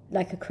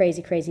like a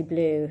crazy, crazy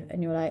blue,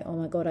 and you're like, oh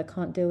my God, I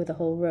can't deal with the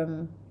whole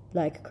room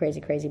like a crazy,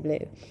 crazy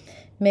blue.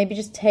 Maybe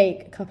just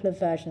take a couple of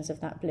versions of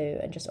that blue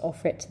and just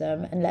offer it to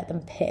them and let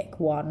them pick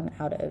one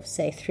out of,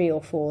 say, 3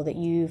 or 4 that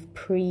you've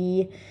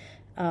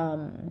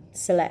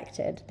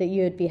selected, that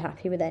you would be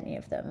happy with any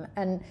of them.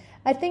 And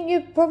I think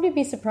you'd probably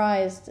be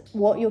surprised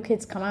what your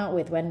kids come out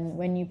with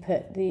when you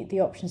put the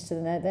options to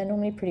them. They're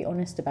normally pretty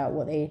honest about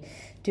what they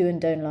do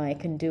and don't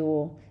like and do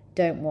or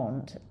don't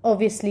want.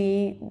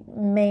 Obviously,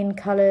 main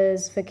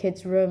colours for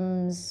kids'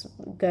 rooms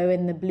go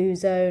in the blue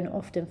zone,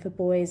 often for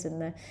boys,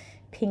 and the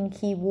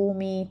pinky,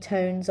 warmy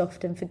tones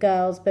often for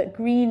girls, but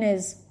green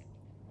is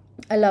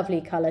a lovely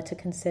colour to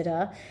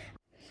consider.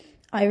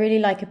 I really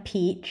like a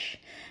peach,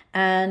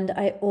 And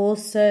I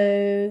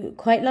also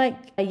quite like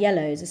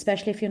yellows,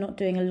 especially if you're not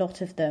doing a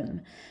lot of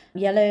them.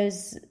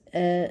 Yellows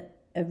are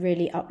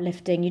really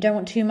uplifting. You don't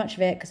want too much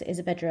of it because it is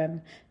a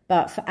bedroom,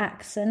 but for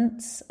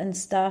accents and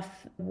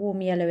stuff,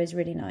 warm yellow is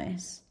really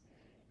nice.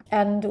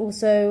 And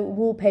also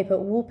wallpaper.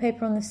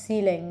 Wallpaper on the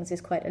ceilings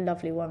is quite a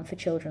lovely one for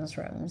children's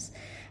rooms.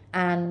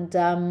 And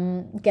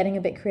getting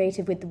a bit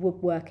creative with the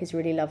woodwork is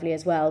really lovely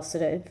as well.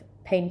 Sort of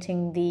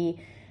painting the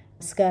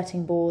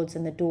skirting boards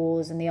and the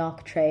doors and the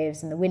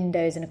architraves and the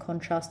windows in a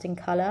contrasting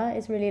colour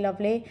is really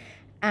lovely.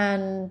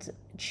 And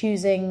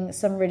choosing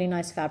some really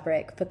nice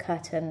fabric for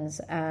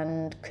curtains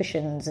and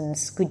cushions and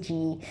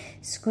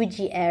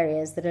squidgy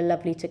areas that are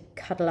lovely to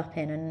cuddle up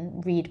in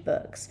and read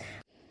books.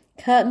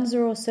 Curtains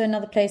are also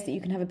another place that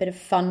you can have a bit of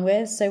fun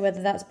with. So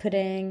whether that's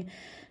putting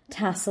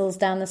tassels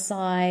down the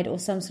side or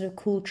some sort of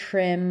cool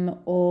trim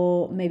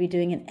or maybe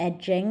doing an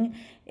edging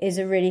is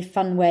a really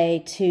fun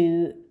way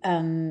to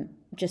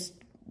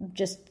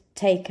just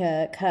take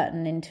a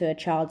curtain into a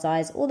child's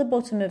eyes or the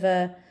bottom of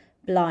a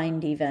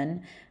blind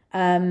even.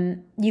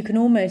 You can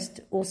almost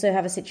also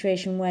have a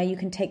situation where you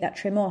can take that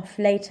trim off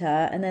later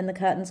and then the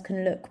curtains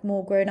can look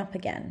more grown up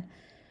again.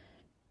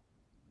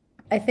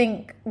 I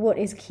think what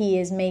is key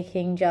is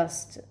making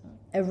just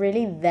a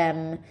really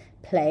them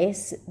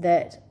place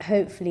that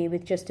hopefully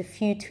with just a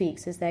few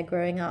tweaks as they're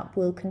growing up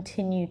will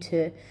continue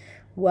to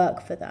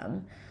work for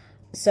them.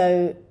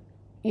 So,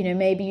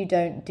 maybe you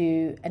don't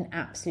do an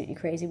absolutely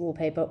crazy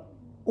wallpaper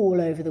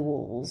all over the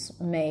walls.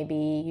 Maybe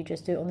you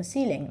just do it on the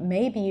ceiling.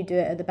 Maybe you do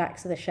it at the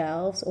backs of the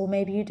shelves, or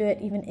maybe you do it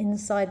even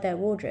inside their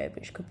wardrobe,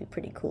 which could be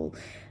pretty cool.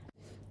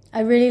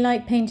 I really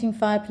like painting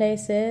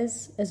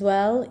fireplaces as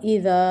well.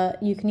 You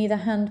can either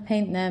hand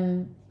paint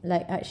them,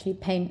 like actually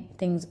paint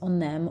things on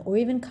them, or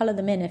even colour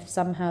them in if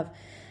some have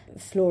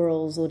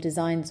florals or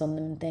designs on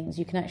them and things.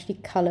 You can actually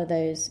colour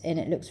those in.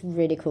 It looks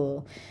really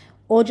cool.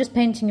 Or just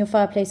painting your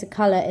fireplace a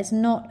colour. It's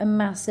not a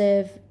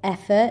massive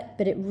effort,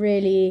 but it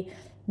really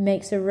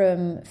makes a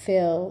room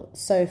feel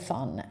so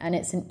fun, and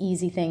it's an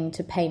easy thing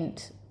to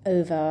paint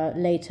over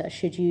later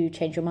should you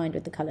change your mind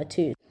with the colour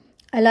too.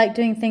 I like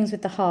doing things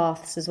with the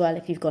hearths as well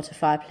if you've got a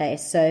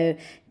fireplace. So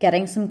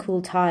getting some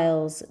cool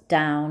tiles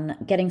down,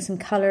 getting some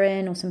colour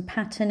in or some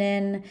pattern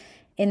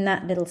in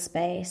that little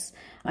space.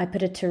 I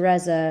put a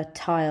Teresa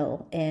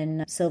tile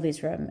in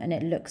Sylvie's room and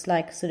it looks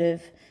like sort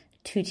of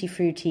tutti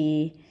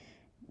frutti,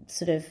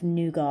 sort of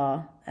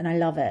nougat, and I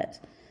love it.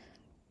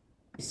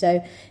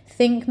 So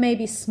think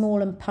maybe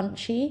small and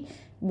punchy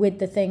with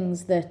the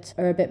things that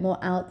are a bit more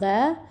out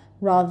there,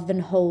 rather than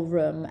whole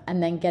room,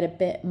 and then get a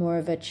bit more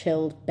of a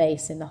chilled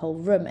base in the whole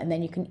room, and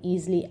then you can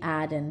easily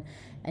add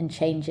and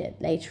change it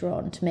later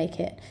on to make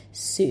it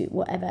suit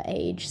whatever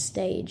age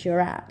stage you're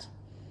at.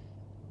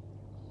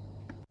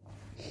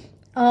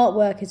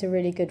 Artwork is a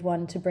really good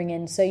one to bring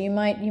in. So you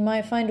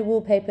might find a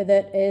wallpaper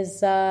that is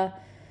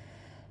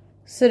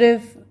sort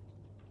of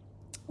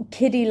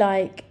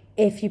kiddie-like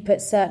if you put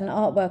certain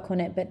artwork on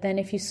it, but then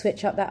if you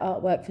switch up that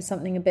artwork for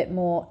something a bit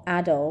more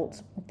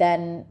adult,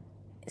 then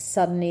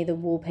suddenly the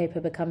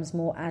wallpaper becomes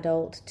more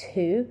adult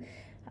too.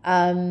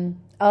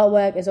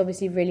 Artwork is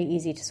obviously really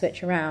easy to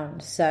switch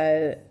around,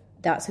 so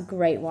that's a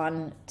great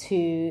one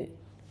to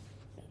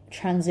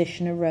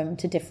transition a room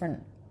to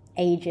different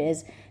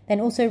ages. Then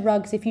also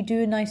rugs, if you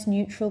do a nice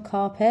neutral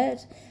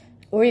carpet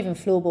or even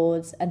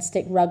floorboards and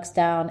stick rugs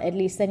down, at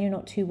least then you're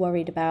not too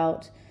worried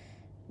about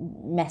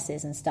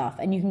messes and stuff,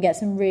 and you can get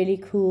some really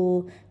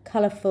cool,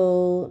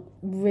 colourful,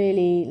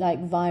 really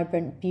like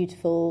vibrant,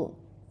 beautiful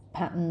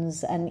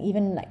patterns and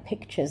even like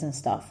pictures and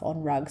stuff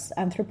on rugs.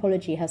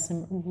 Anthropologie has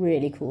some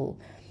really cool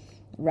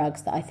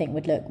rugs that I think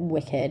would look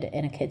wicked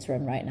in a kid's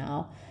room right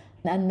now.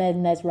 And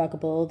then there's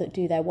Ruggable that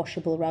do their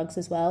washable rugs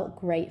as well.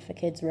 Great for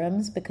kids'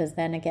 rooms because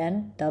then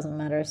again, doesn't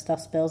matter if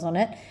stuff spills on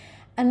it.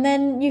 And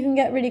then you can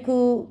get really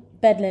cool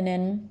bed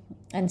linen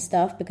and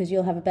stuff because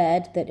you'll have a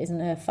bed that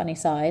isn't a funny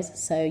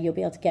size, so you'll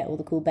be able to get all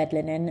the cool bed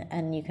linen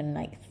and you can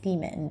like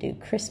theme it and do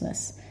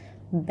Christmas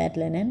bed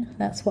linen.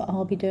 That's what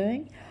I'll be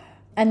doing.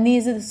 And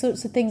these are the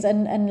sorts of things,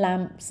 and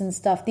lamps and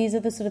stuff, these are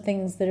the sort of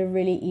things that are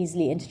really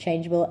easily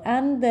interchangeable,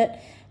 and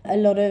that a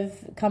lot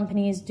of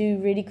companies do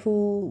really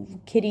cool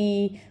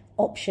kiddie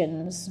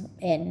options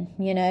in,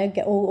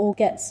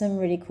 get some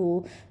really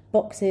cool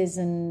boxes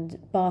and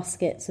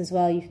baskets as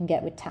well you can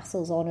get with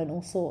tassels on and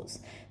all sorts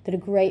that are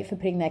great for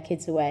putting their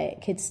kids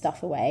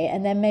stuff away,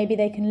 and then maybe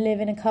they can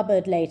live in a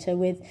cupboard later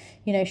with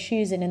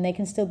shoes in, and they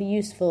can still be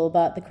useful,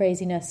 but the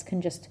craziness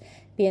can just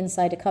be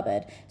inside a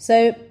cupboard.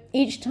 So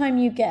each time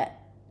you get,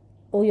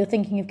 or you're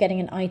thinking of getting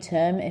an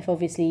item, if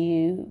obviously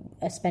you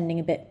are spending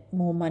a bit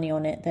more money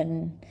on it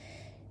than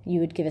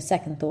you would give a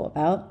second thought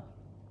about,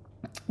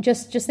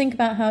 just think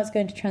about how it's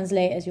going to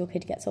translate as your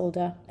kid gets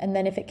older. And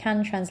then if it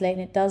can translate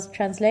and it does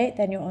translate,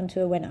 then you're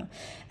onto a winner.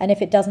 And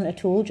if it doesn't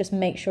at all, just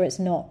make sure it's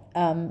not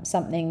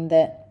something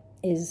that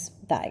is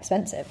that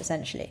expensive,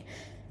 essentially.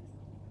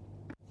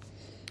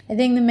 I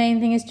think the main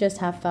thing is just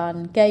have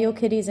fun. Get your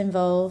kiddies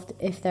involved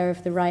if they're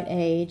of the right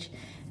age,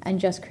 and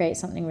just create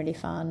something really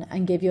fun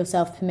and give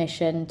yourself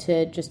permission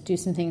to just do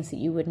some things that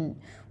you wouldn't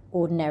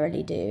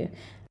ordinarily do.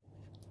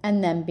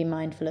 And then be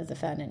mindful of the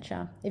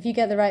furniture. If you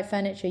get the right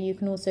furniture, you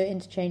can also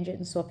interchange it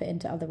and swap it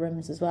into other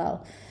rooms as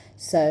well.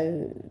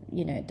 So,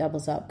 it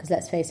doubles up. Because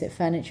let's face it,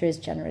 furniture is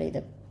generally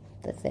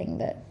the thing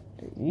that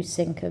you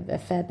sink a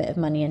fair bit of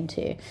money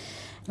into.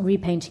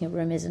 Repainting a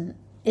room isn't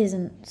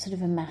sort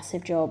of a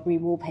massive job.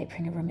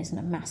 Re-wallpapering a room isn't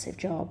a massive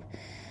job.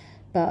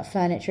 But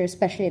furniture,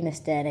 especially in this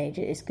day and age,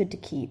 it's good to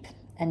keep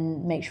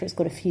and make sure it's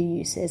got a few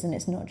uses and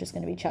it's not just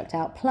going to be chucked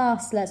out.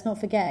 Plus, let's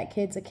not forget,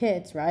 kids are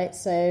kids, right?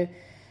 So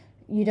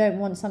you don't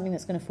want something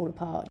that's going to fall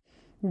apart.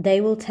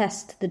 They will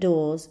test the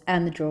doors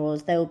and the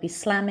drawers. They will be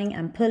slamming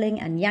and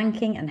pulling and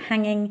yanking and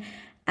hanging.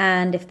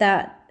 And if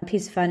that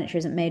piece of furniture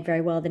isn't made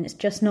very well, then it's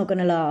just not going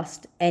to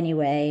last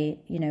anyway.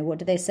 What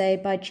do they say?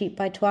 Buy cheap,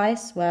 buy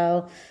twice.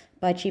 Well,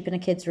 buy cheap in a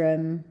kid's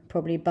room,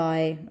 probably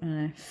buy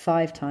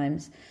 5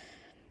 times.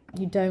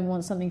 You don't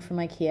want something from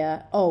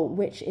IKEA.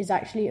 Which is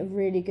actually a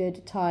really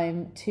good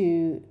time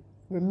to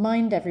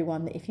remind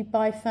everyone that if you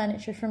buy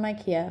furniture from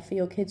IKEA for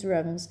your kids'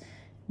 rooms,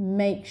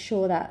 make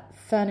sure that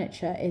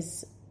furniture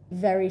is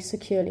very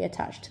securely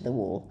attached to the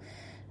wall.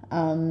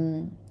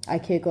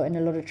 IKEA got in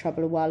a lot of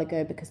trouble a while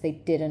ago because they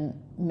didn't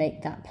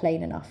make that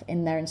plain enough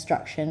in their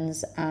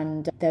instructions,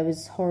 and there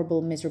was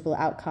horrible, miserable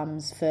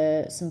outcomes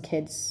for some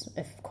kids,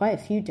 quite a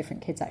few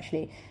different kids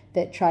actually,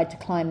 that tried to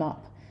climb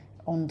up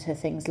onto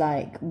things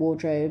like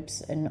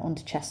wardrobes and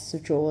onto chests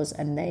of drawers,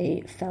 and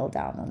they fell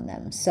down on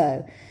them.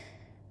 So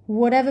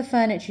whatever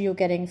furniture you're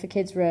getting for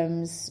kids'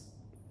 rooms,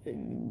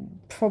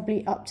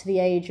 probably up to the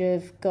age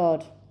of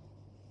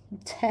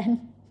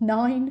 10,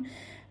 9,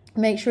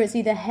 make sure it's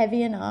either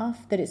heavy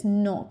enough that it's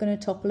not going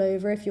to topple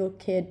over if your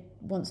kid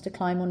wants to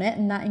climb on it,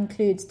 and that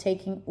includes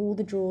taking all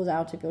the drawers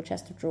out of your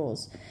chest of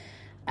drawers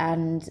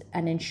and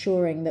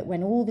ensuring that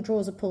when all the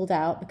drawers are pulled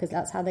out, because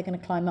that's how they're going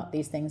to climb up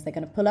these things, they're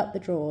going to pull up the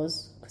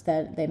drawers because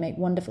they make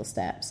wonderful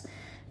steps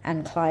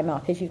and climb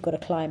up if you've got a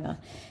climber.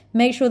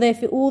 Make sure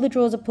that if all the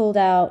drawers are pulled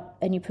out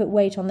and you put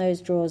weight on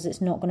those drawers, it's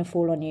not going to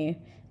fall on you.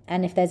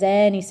 And if there's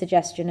any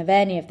suggestion of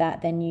any of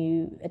that, then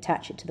you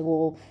attach it to the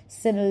wall.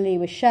 Similarly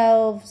with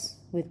shelves,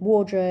 with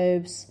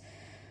wardrobes,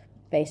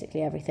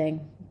 basically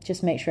everything.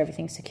 Just make sure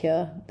everything's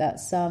secure.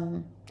 That's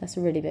a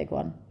really big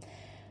one.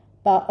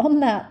 But on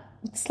that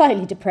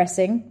slightly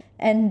depressing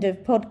end of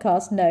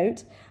podcast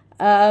note,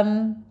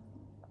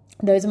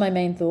 those are my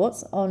main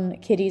thoughts on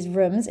kiddies'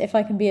 rooms. If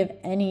I can be of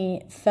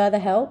any further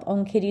help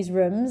on kiddies'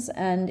 rooms,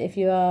 and if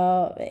you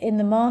are in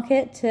the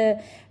market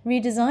to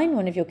redesign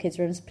one of your kids'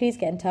 rooms, please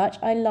get in touch.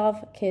 I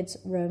love kids'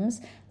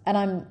 rooms, and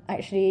I'm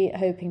actually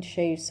hoping to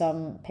show you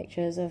some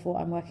pictures of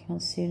what I'm working on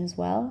soon as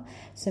well.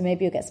 So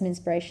maybe you'll get some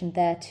inspiration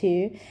there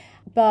too.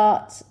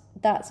 But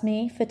that's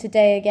me for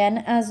today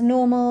again. As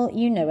normal,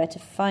 you know where to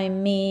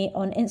find me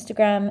on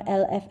Instagram,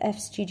 LFF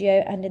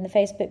Studio, and in the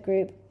Facebook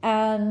group.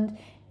 And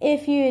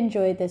if you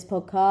enjoyed this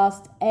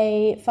podcast,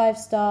 a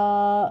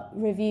 5-star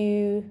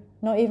review,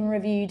 not even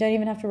review, you don't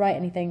even have to write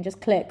anything,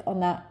 just click on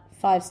that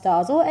 5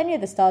 stars, or any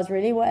of the stars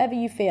really, whatever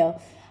you feel.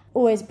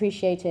 Always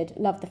appreciated,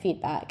 love the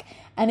feedback.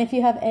 And if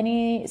you have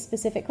any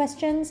specific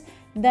questions,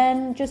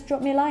 then just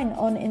drop me a line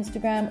on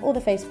Instagram or the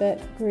Facebook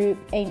group,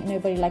 Ain't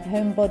Nobody Like a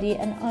Homebody,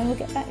 and I will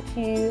get back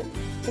to you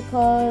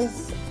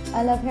because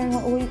I love hearing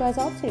what all you guys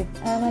are up to,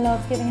 and I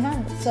love giving a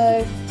hand.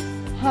 So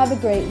have a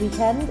great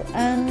weekend,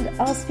 and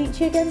I'll speak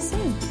to you again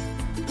soon.